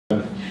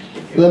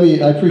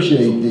I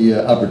appreciate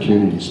the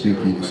opportunity to speak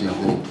to you this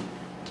evening.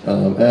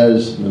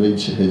 As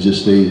Rich has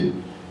just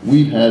stated,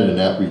 we've had an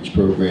outreach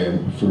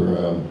program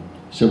for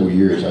several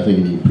years. I think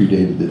it even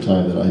predated the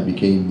time that I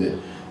became the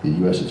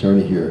U.S.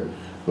 Attorney here.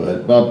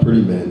 But Bob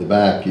Prettyman in the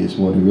back is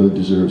one who really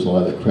deserves a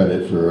lot of the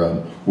credit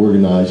for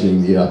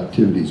organizing the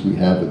activities we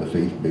have with the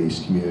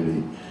faith-based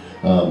community.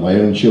 My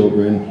own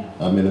children,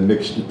 I'm in a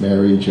mixed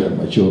marriage.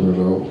 My children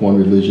are of one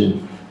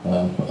religion.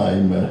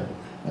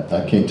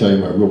 I can't tell you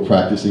my real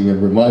practicing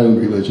member of my own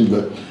religion,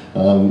 but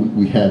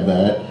we have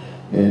that.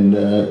 And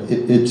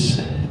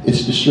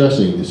it's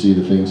distressing to see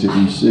the things that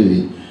we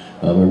see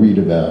and read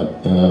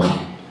about.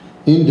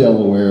 In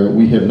Delaware,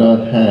 we have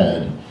not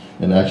had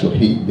an actual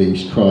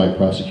hate-based crime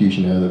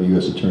prosecution out of the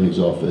U.S. Attorney's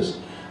Office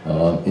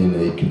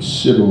in a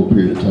considerable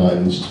period of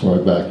time. This is as far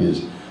back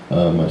as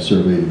I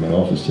surveyed in my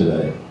office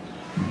today.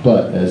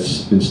 But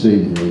as been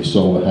stated, we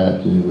saw what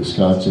happened in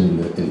Wisconsin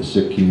in the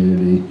Sikh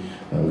community.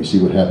 We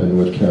see what happened in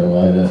North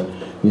Carolina.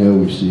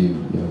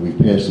 We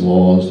passed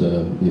laws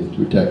to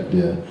protect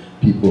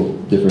people,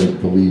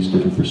 different beliefs,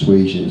 different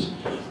persuasions.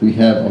 We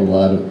have a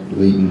lot of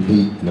latent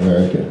hate in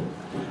America.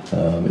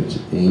 It's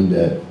aimed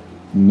at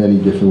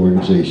many different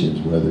organizations,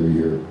 whether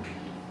you're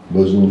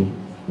Muslim,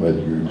 whether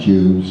you're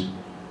Jews,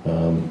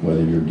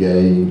 whether you're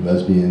gay,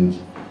 lesbians,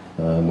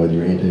 whether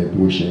you're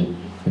anti-abortion.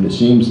 And it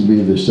seems to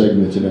be there's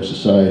segments in our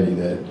society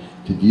that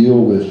to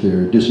deal with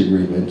their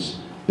disagreements,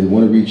 they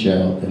want to reach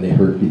out and they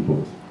hurt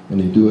people. And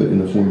they do it in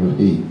the form of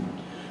hate.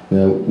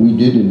 Now, we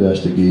did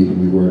investigate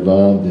and we were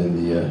involved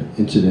in the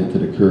incident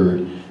that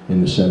occurred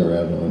in the center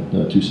out on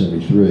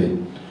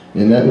 273.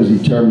 And that was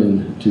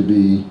determined to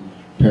be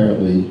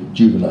apparently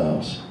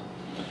juveniles.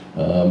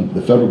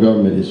 The federal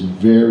government is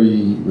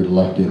very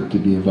reluctant to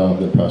be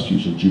involved in the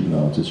prosecution of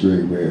juveniles. It's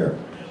very rare.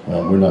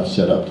 We're not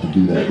set up to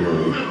do that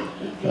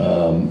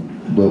really.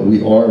 But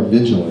we are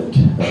vigilant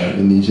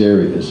in these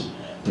areas.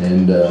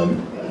 And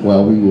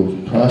while we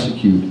will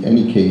prosecute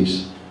any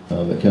case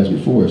that comes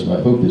before us, my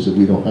hope is that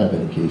we don't have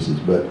any cases.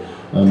 But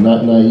I'm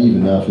not naive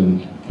enough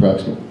in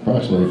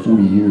approximately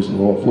 40 years in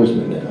law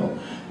enforcement now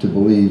to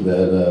believe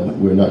that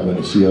we're not going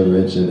to see other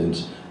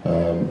incidents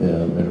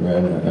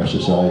around our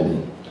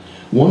society.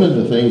 One of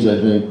the things I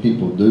think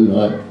people do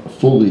not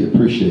fully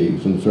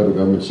appreciate from the federal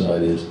government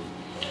side is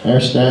our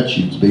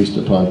statutes based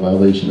upon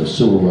violation of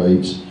civil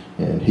rights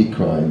and hate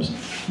crimes.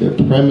 They're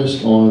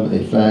premised on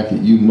a fact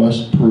that you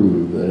must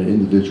prove that an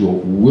individual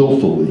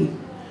willfully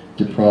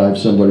deprived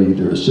somebody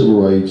either of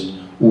civil rights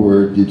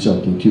or did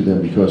something to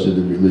them because of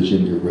their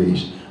religion, their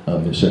race,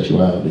 their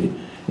sexuality.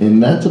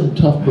 And that's a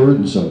tough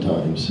burden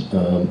sometimes.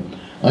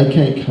 I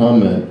can't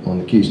comment on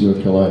the case in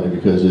North Carolina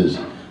because as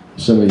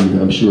some of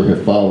you I'm sure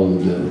have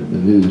followed the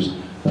news,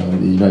 the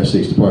United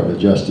States Department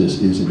of Justice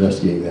is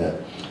investigating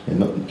that.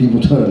 And people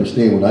don't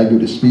understand when I go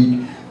to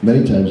speak,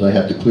 many times I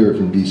have to clear it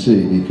from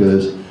DC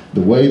because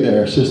the way that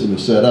our system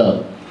is set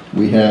up,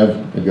 we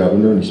have a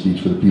governor and he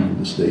speaks for the people of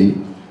the state.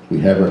 We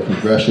have our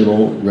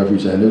congressional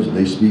representatives and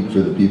they speak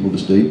for the people of the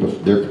state,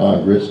 but their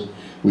Congress.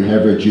 We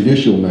have our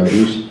judicial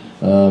members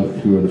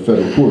who are in the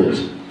federal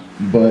courts.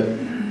 But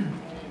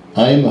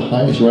I am the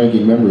highest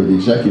ranking member of the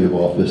executive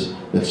office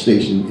that's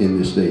stationed in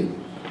this state,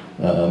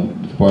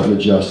 the Department of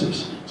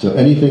Justice. So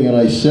anything that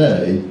I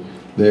say,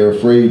 they're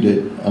afraid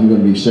that I'm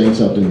going to be saying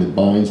something that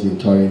binds the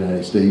entire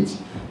United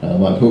States.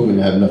 I'm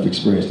hoping I have enough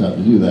experience not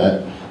to do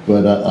that.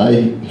 But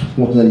I'm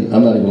not even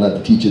allowed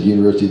to teach at the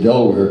University of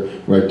Delaware,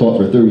 where I taught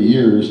for 30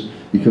 years,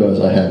 because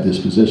I have this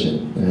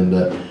position. And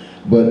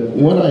but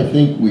what I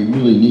think we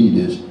really need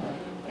is,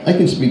 I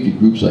can speak to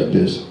groups like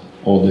this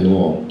all day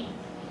long.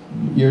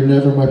 You're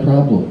never my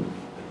problem.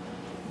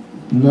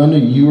 None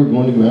of you are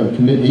going to go out and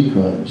commit hate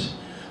crimes.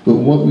 But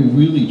what we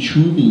really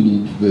truly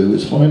need to do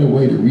is find a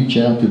way to reach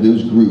out to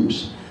those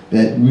groups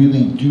that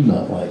really do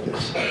not like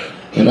us.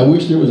 And I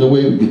wish there was a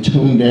way we could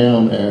tone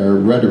down our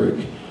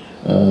rhetoric.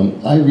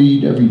 I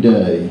read every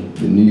day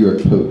the New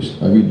York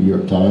Post. I read the New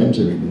York Times,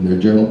 I read their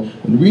journal.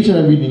 And the reason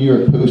I read the New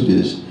York Post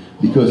is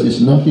because it's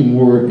nothing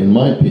more, in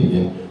my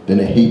opinion, than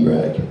a hate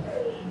rag.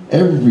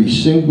 Every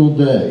single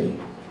day,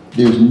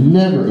 there's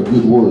never a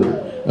good word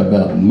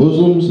about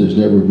Muslims, there's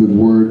never a good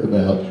word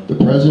about the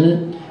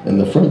president, and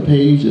the front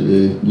page of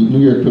the New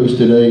York Post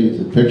today is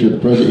a picture of the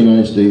President of the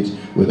United States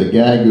with a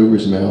gag over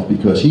his mouth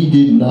because he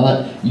did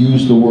not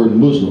use the word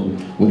Muslim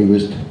when he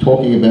was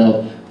talking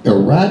about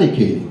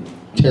eradicating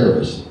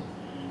terrorists.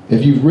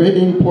 If you've read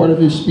any part of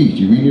his speech,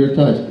 you read New York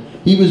Times,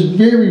 he was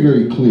very,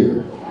 very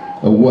clear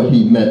of what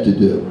he meant to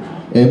do.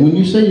 And when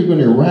you say you're going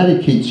to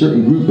eradicate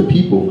certain group of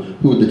people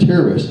who are the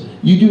terrorists,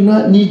 you do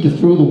not need to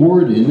throw the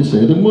word in to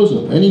say they're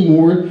Muslim any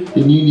more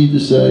than you need to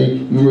say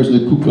members of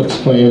the Ku Klux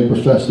Klan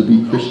profess to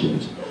be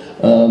Christians.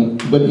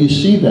 But you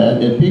see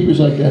that, and papers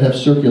like that have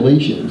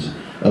circulations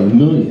of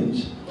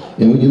millions.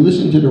 And when you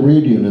listen to the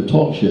radio and the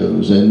talk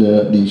shows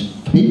and these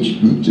hate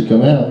groups that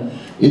come out,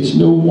 it's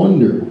no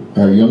wonder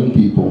our young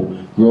people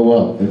grow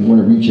up and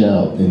want to reach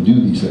out and do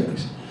these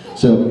things.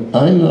 So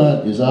I'm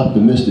not as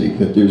optimistic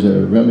that there's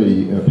a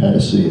remedy or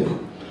panacea.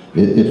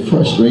 It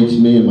frustrates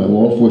me in my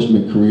law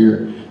enforcement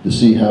career to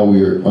see how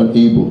we are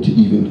unable to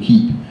even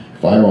keep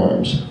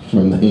firearms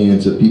from the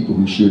hands of people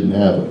who shouldn't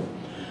have them.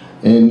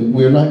 And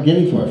we're not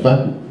getting far.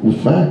 In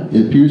fact,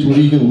 it appears we're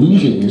even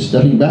losing and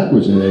stepping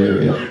backwards in that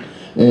area.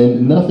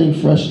 And nothing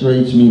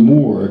frustrates me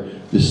more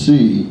to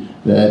see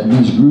that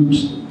these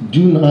groups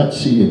do not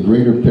see a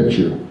greater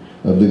picture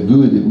of the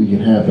good that we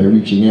can have by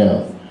reaching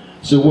out.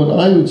 So what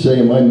I would say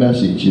in my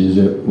message is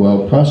that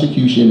while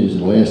prosecution is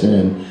the last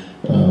end,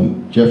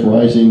 Jeff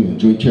Rising and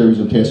Joint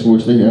Terrorism Task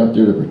Force, they're out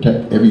there to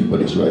protect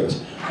everybody's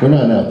rights. We're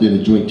not out there,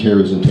 the Joint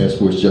Terrorism Task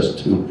Force,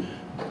 just to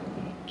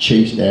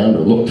chase down or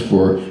look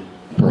for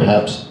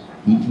perhaps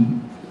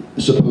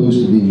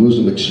supposed to be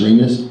Muslim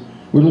extremists.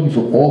 We're looking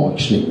for all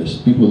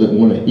extremists, people that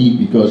want to hate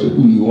because of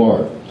who you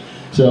are.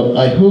 So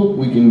I hope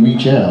we can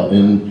reach out,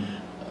 and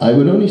I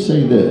would only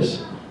say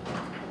this.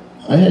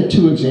 I had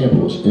two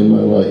examples in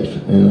my life,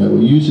 and I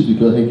will use it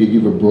because I think it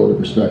gives a broader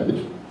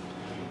perspective.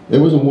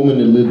 There was a woman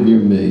that lived near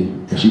me,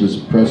 and she was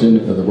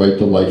president of the Right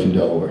to Life in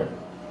Delaware.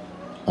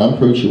 I'm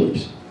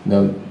pro-choice.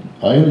 Now,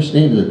 I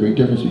understand there's a great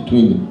difference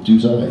between the two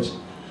sides.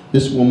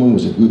 This woman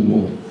was a good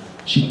woman.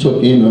 She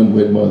took in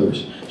unwed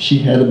mothers. She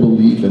had a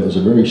belief, and it was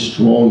a very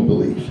strong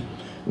belief.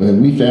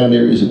 And we found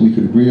areas that we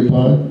could agree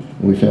upon,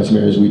 and we found some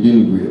areas we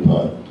didn't agree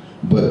upon.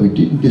 But we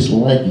didn't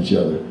dislike each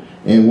other.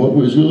 And what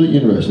was really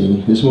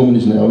interesting, this woman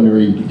is now in her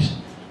 80s.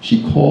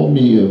 She called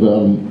me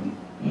about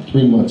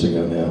 3 months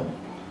ago now.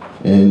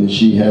 And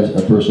she has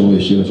a personal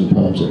issue and some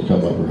problems that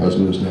come up. Her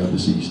husband was now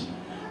deceased.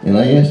 And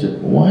I asked her,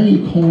 why are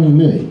you calling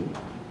me?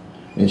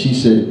 And she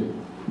said,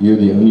 you're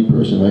the only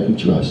person I can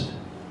trust.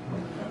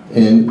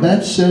 And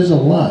that says a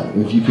lot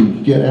if you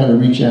can get out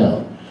and reach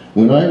out.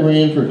 When I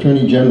ran for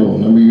Attorney General a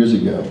number of years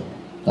ago,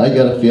 I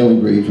got a failing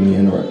grade from the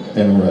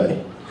NRA.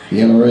 The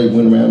NRA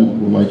went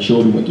around where my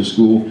children went to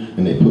school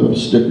and they put up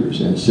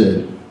stickers and it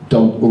said,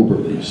 Don't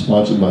Oberly,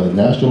 sponsored by the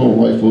National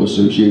Rifle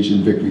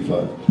Association Victory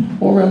Fund.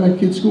 All around my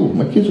kids' school.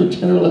 My kids were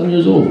 10 or 11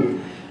 years old.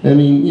 I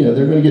mean, you know,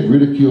 they're going to get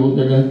ridiculed,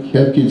 they're going to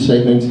have kids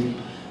say things,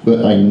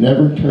 but I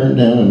never turned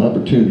down an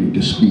opportunity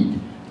to speak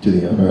to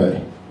the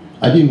NRA.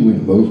 I didn't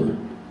win them over,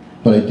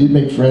 but I did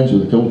make friends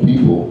with a couple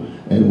people,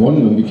 and one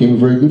of them became a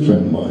very good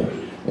friend of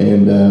mine.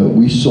 And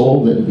we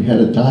saw that if we had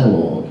a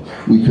dialogue,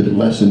 we could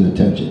lessen the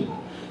tension.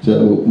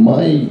 So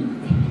my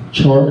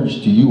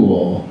charge to you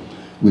all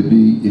would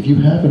be, if you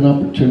have an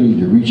opportunity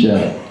to reach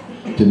out,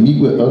 to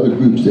meet with other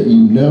groups that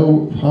you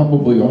know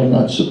probably are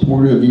not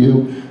supportive of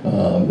you,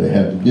 they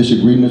have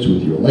disagreements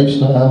with your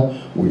lifestyle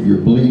or your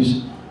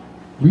beliefs,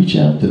 reach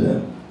out to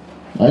them.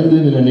 I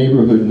live in a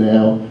neighborhood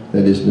now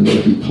that is the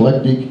most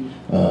eclectic,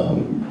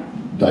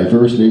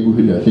 diverse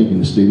neighborhood, I think, in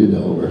the state of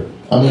Delaware.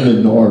 I'm a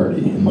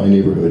minority in my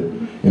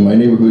neighborhood, and my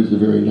neighborhood is a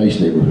very nice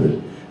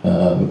neighborhood.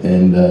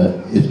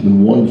 It's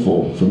been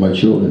wonderful for my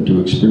children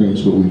to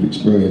experience what we've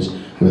experienced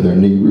with our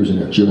neighbors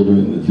and our children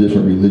and the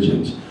different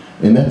religions.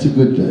 And that's a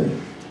good thing.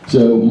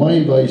 So my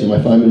advice, and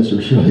my 5 minutes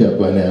are surely up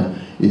by now,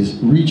 is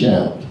reach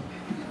out.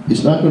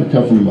 It's not going to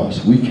come from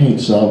us. We can't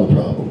solve the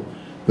problem.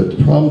 But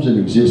the problems that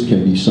exist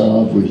can be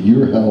solved with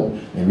your help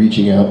and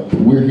reaching out. But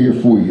we're here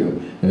for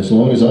you. And as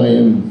long as I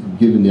am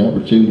given the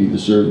opportunity to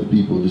serve the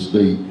people of the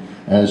state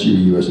as your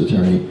U.S.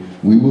 Attorney,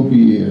 we will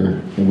be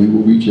here and we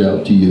will reach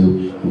out to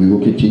you. We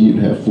will continue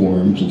to have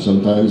forums, and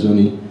sometimes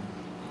only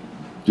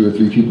 2 or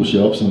 3 people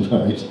show up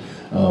sometimes.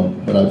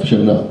 But I've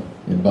shown up,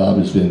 and Bob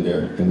has been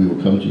there, and we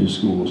will come to your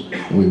schools,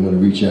 and we want to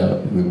reach out,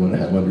 and we want to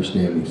have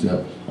understanding.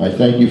 So I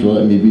thank you for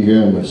letting me be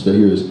here. I'm going to stay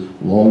here as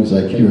long as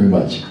I can. Thank you very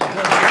much.